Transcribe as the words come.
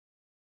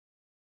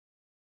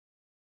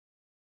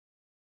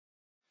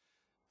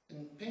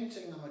In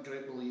painting, I'm a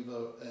great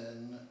believer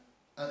in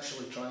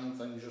actually trying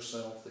things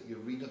yourself that you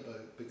read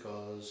about,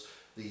 because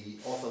the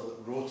author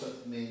that wrote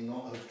it may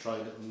not have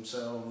tried it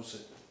themselves.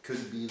 It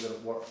could be that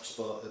it works,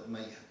 but it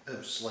might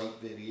have slight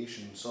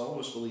variations. So I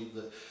always believe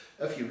that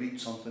if you read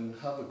something,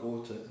 have a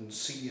go at it and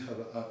see how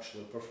it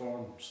actually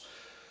performs.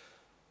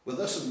 With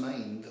this in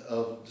mind,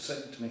 I've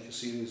decided to make a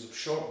series of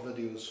short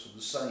videos for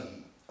the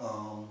site,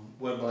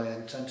 whereby I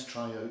intend to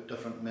try out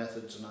different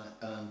methods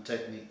and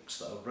techniques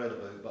that I've read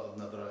about but I've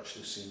never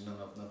actually seen and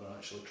I've never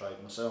actually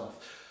tried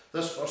myself.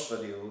 This first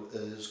video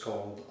is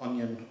called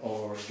Onion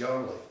or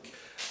Garlic,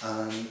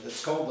 and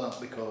it's called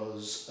that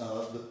because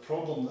the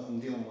problem that I'm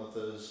dealing with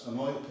is an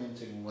oil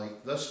painting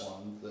like this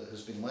one that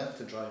has been left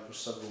to dry for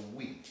several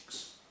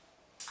weeks.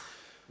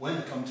 When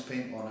I come to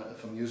paint on it,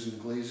 if I'm using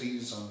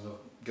glazes and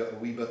I've got a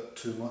wee bit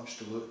too much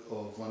to look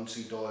of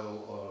linseed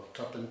oil or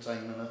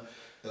turpentine in it,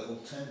 it will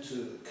tend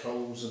to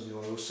curls and the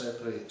oil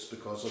separates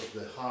because of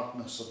the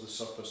hardness of the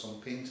surface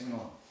I'm painting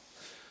on.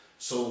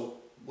 So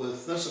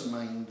with this in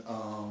mind,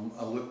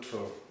 I looked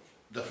for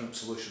different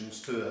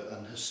solutions to it,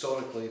 and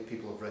historically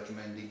people have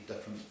recommended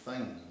different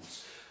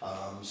things.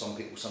 Some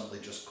people simply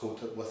just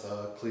coat it with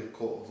a clear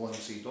coat of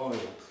linseed oil,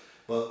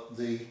 but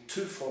the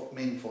two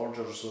main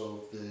forgers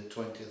of the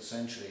 20th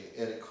century,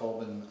 Eric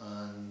Hobbin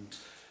and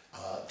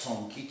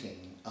Tom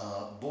Keating,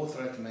 both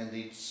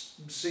recommended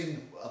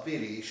a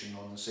variation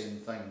on the same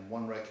thing.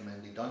 One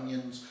recommended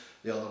onions,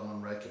 the other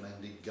one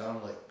recommended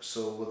garlic.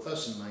 So with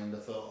this in mind, I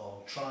thought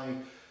I'll try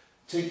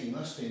taking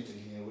this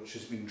painting here, which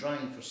has been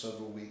drying for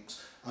several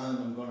weeks, and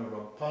I'm going to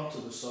rub part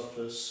of the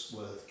surface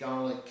with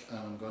garlic and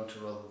I'm going to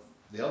rub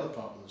the other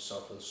part of the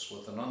surface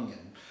with an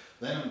onion.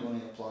 Then I'm going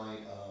to apply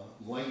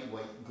a light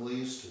white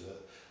glaze to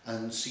it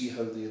and see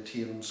how the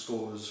adherence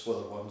goes,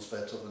 whether one's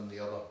better than the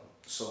other.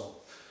 So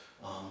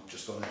I'm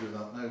just going to do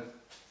that now.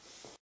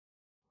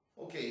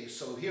 Okay,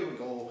 so here we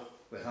go.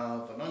 We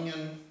have an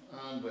onion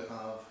and we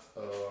have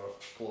our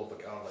clove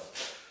of garlic.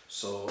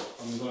 So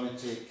I'm going to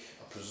take,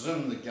 I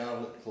presume the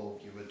garlic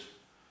clove you would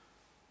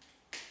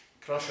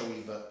crush a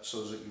wee bit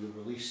so that you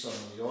would release some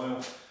of the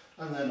oil,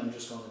 and then I'm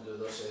just going to do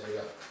this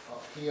area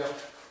up here.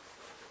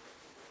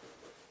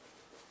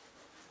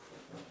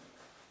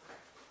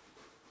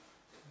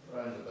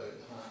 Round about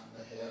the hat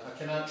and the hair. I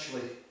can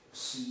actually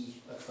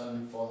see a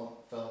thin film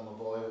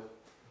of oil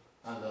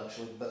and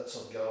actually bits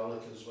of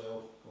garlic as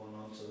well going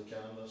onto the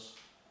canvas.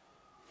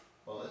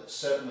 Well, it's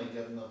certainly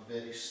given a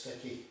very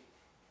sticky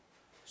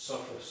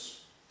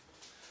surface.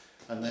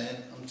 And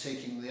then I'm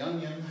taking the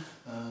onion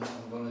and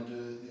I'm going to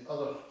do the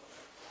other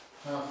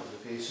half of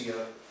the face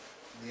here.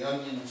 The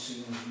onion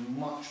seems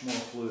much more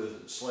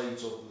fluid, it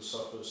slides over the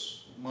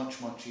surface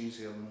much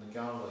easier than the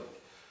garlic,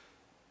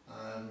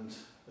 and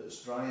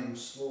it's drying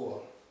slower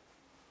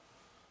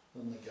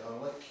than the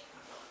garlic.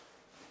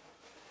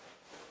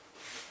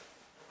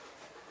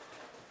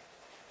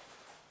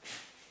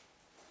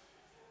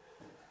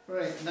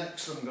 Right,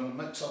 next I'm going to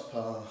mix up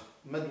a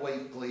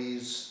mid-white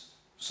glaze,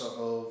 sort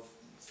of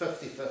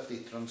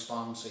 50-50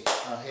 transparency,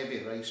 a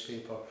heavy rice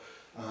paper,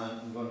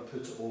 and I'm going to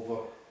put it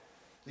over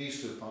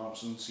these two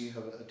parts and see how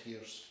it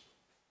adheres.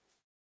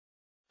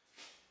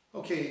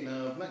 Okay,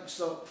 now I've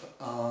mixed up,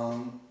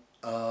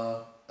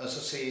 as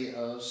I say,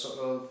 a sort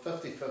of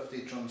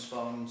 50-50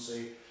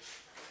 transparency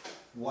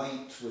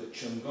white,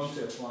 which I'm going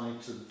to apply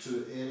to the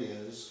two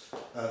areas,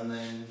 and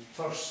then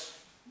first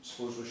I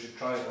suppose we should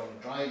try it on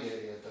a dried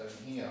area down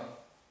here.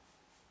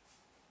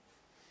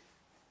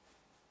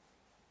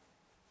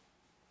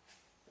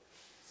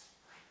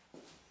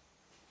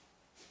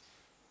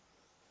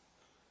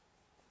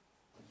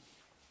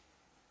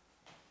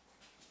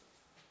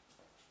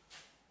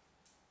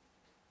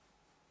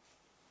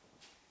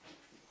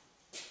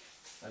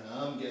 And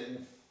I'm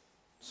getting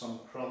some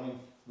crumbing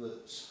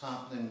that's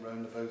happening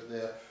round about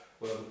there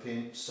where the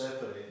paint's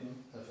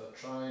separating. If I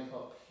try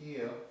up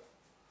here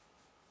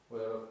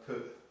where I've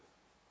put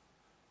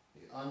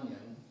the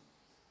onion,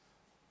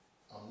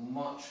 a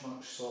much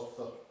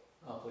softer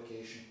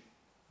application,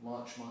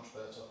 much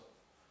better.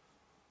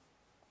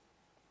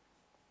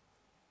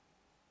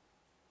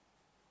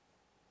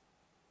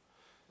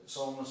 It's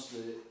almost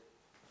the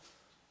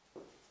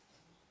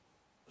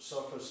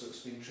surface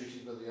that's been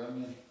treated with the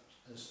onion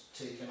has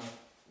taken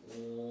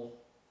a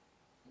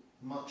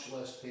much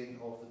less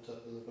paint off the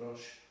tip of the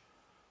brush,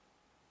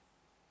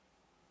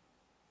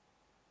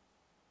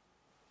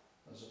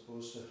 as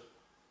opposed to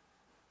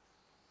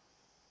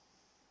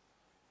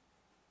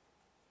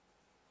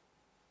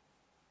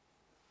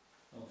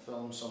I'll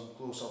film some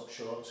close-up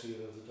shots here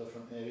of the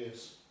different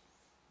areas.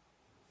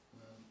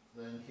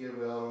 And then here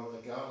we are on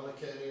the garlic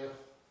area.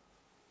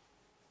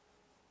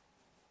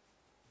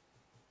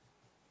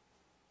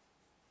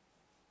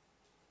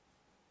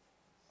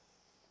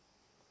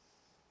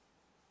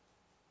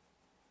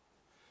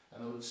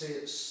 And I would say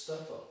it's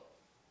stiffer.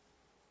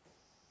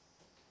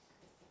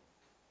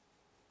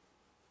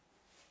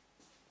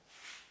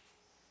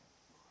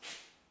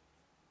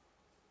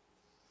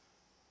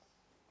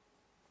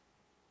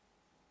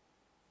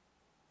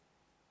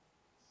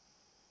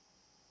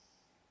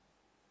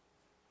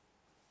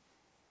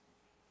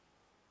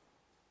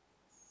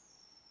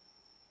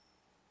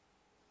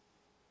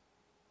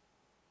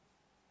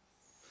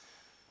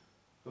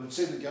 I would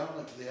say the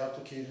garlic, the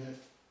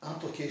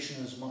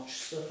application is much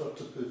stiffer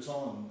to put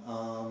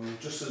on,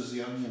 just as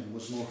the onion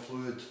was more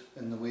fluid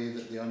in the way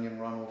that the onion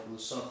ran over the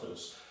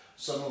surface.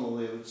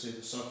 Similarly, I would say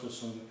the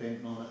surface when you're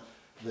painting on it,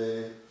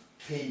 the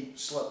paint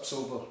slips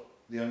over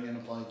the onion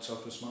applied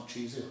surface much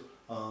easier.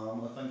 I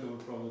think I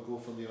would probably go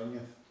for the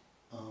onion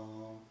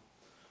out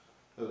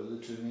of the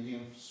two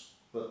mediums,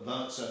 but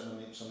that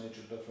certainly makes a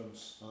major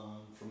difference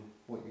from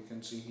what you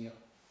can see here.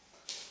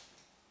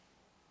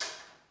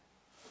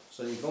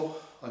 So there you go,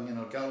 onion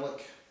or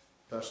garlic.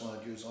 Personally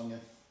I'd use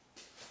onion.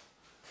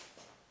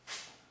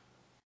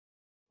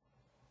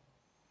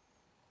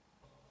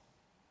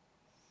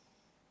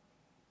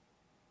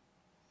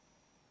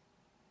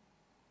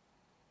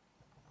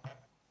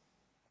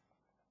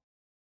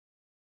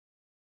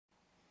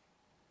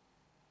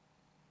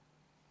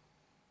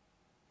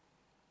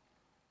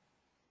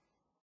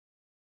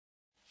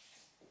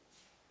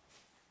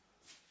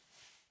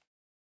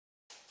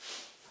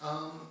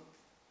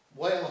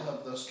 While I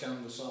have this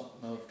canvas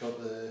up and I've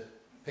got the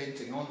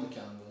painting on the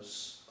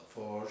canvas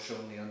for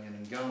showing the onion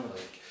and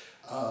garlic,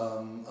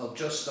 I'll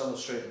just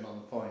illustrate another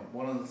point.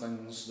 One of the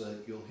things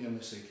that you'll hear me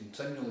say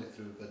continually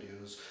through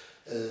videos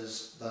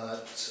is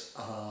that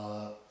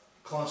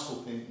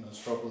classical painting is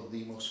probably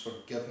the most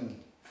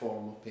forgiving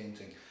form of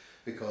painting,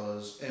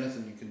 because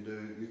anything you can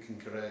do you can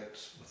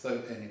correct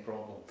without any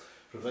problem.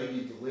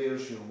 Provided the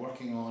layers you're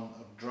working on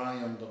are dry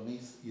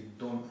underneath, you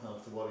don't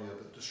have to worry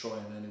about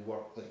destroying any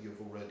work that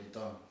you've already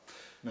done.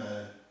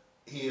 Now,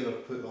 here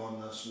I've put on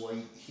this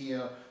white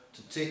here.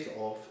 To take it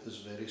off is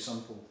very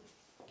simple.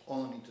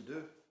 All I need to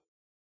do,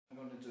 I'm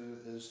going to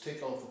do is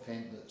take off the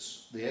paint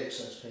the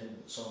excess paint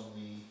that's on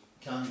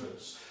the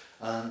canvas.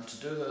 And to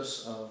do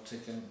this, I've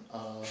taken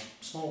a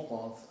small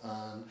cloth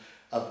and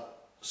I've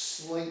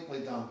slightly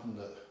dampened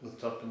it with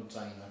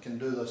turpentine. I can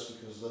do this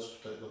because this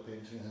particular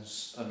painting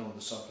I know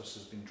the surface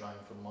has been drying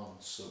for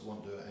months, so it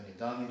won't do it any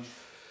damage.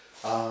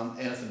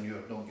 Anything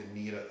you don't get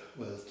near it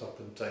with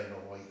turpentine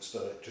or white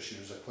spirit, just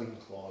use a clean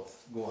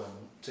cloth, go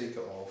in, take it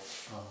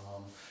off.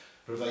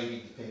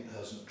 Provided the paint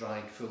hasn't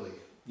dried fully,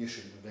 you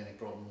shouldn't have any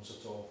problems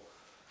at all.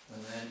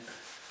 And then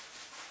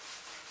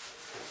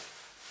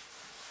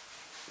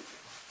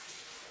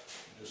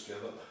just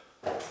give it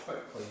a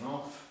quick clean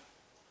off.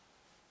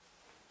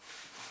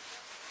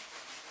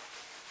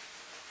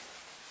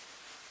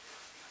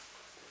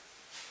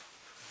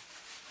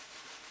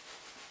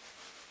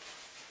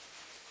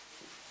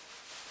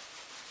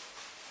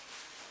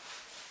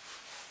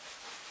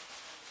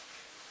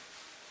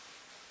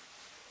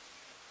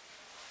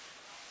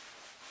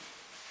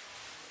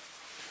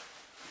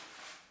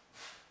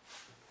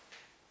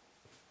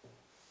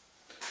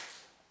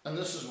 And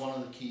this is one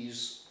of the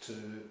keys to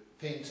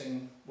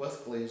painting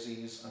with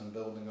glazes and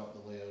building up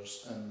the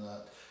layers, in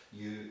that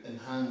you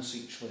enhance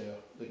each layer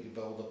that you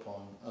build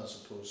upon,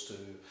 as opposed to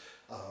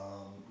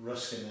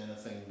risking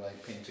anything by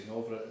painting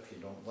over it. If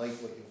you don't like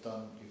what you've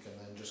done, you can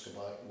then just go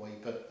back,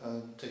 wipe it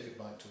and take it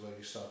back to where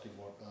you started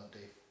work at.